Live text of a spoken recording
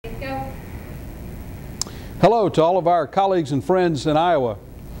Hello to all of our colleagues and friends in Iowa.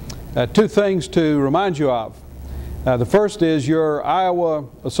 Two things to remind you of. The first is your Iowa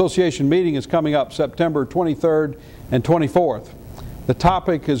Association meeting is coming up September 23rd and 24th. The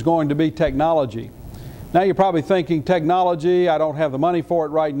topic is going to be technology. Now you're probably thinking, technology, I don't have the money for it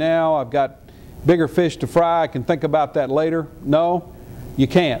right now, I've got bigger fish to fry, I can think about that later. No, you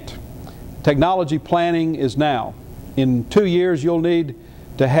can't. Technology planning is now. In 2 years you'll need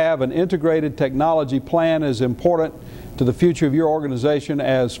to have an integrated technology plan as important to the future of your organization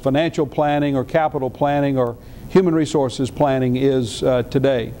as financial planning or capital planning or human resources planning is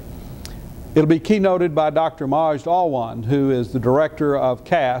today. It'll be keynoted by Dr. Majd Alwan, who is the director of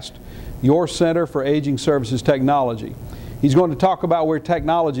CAST, your Center for Aging Services Technology. He's going to talk about where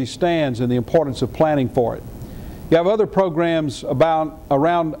technology stands and the importance of planning for it. You have other programs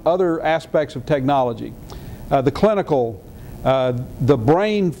around other aspects of technology. The clinical, the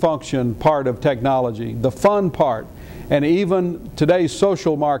brain function part of technology, the fun part, and even today's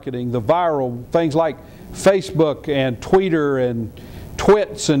social marketing, the viral things like Facebook and Twitter and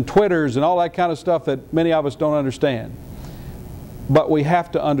Twits and Twitters and all that kind of stuff that many of us don't understand. But we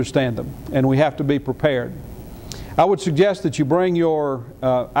have to understand them and we have to be prepared. I would suggest that you bring your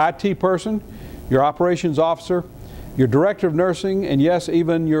IT person, your operations officer, your director of nursing, and yes,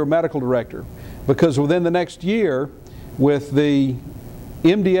 even your medical director. Because within the next year, with the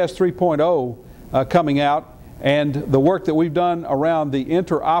MDS 3.0 coming out and the work that we've done around the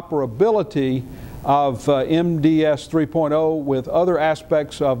interoperability of MDS 3.0 with other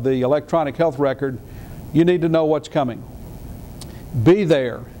aspects of the electronic health record, you need to know what's coming. Be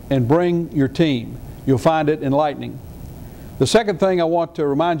there and bring your team. You'll find it enlightening. The second thing I want to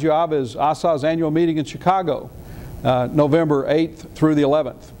remind you of is ASA's annual meeting in Chicago, November 8th through the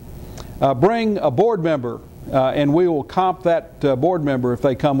 11th. Bring a board member and we will comp that board member if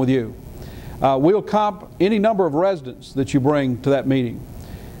they come with you. We'll comp any number of residents that you bring to that meeting.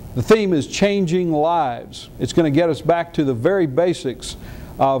 The theme is changing lives. It's going to get us back to the very basics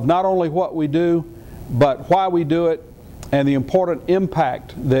of not only what we do, but why we do it and the important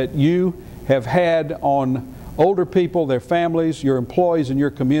impact that you have had on older people, their families, your employees, and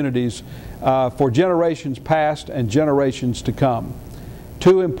your communities for generations past and generations to come.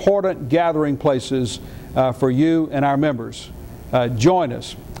 Two important gathering places for you and our members. Join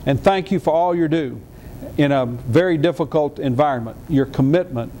us, and thank you for all you do in a very difficult environment. Your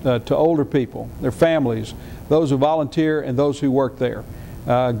commitment to older people, their families, those who volunteer and those who work there.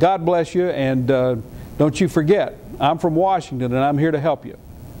 God bless you, and don't you forget, I'm from Washington and I'm here to help you.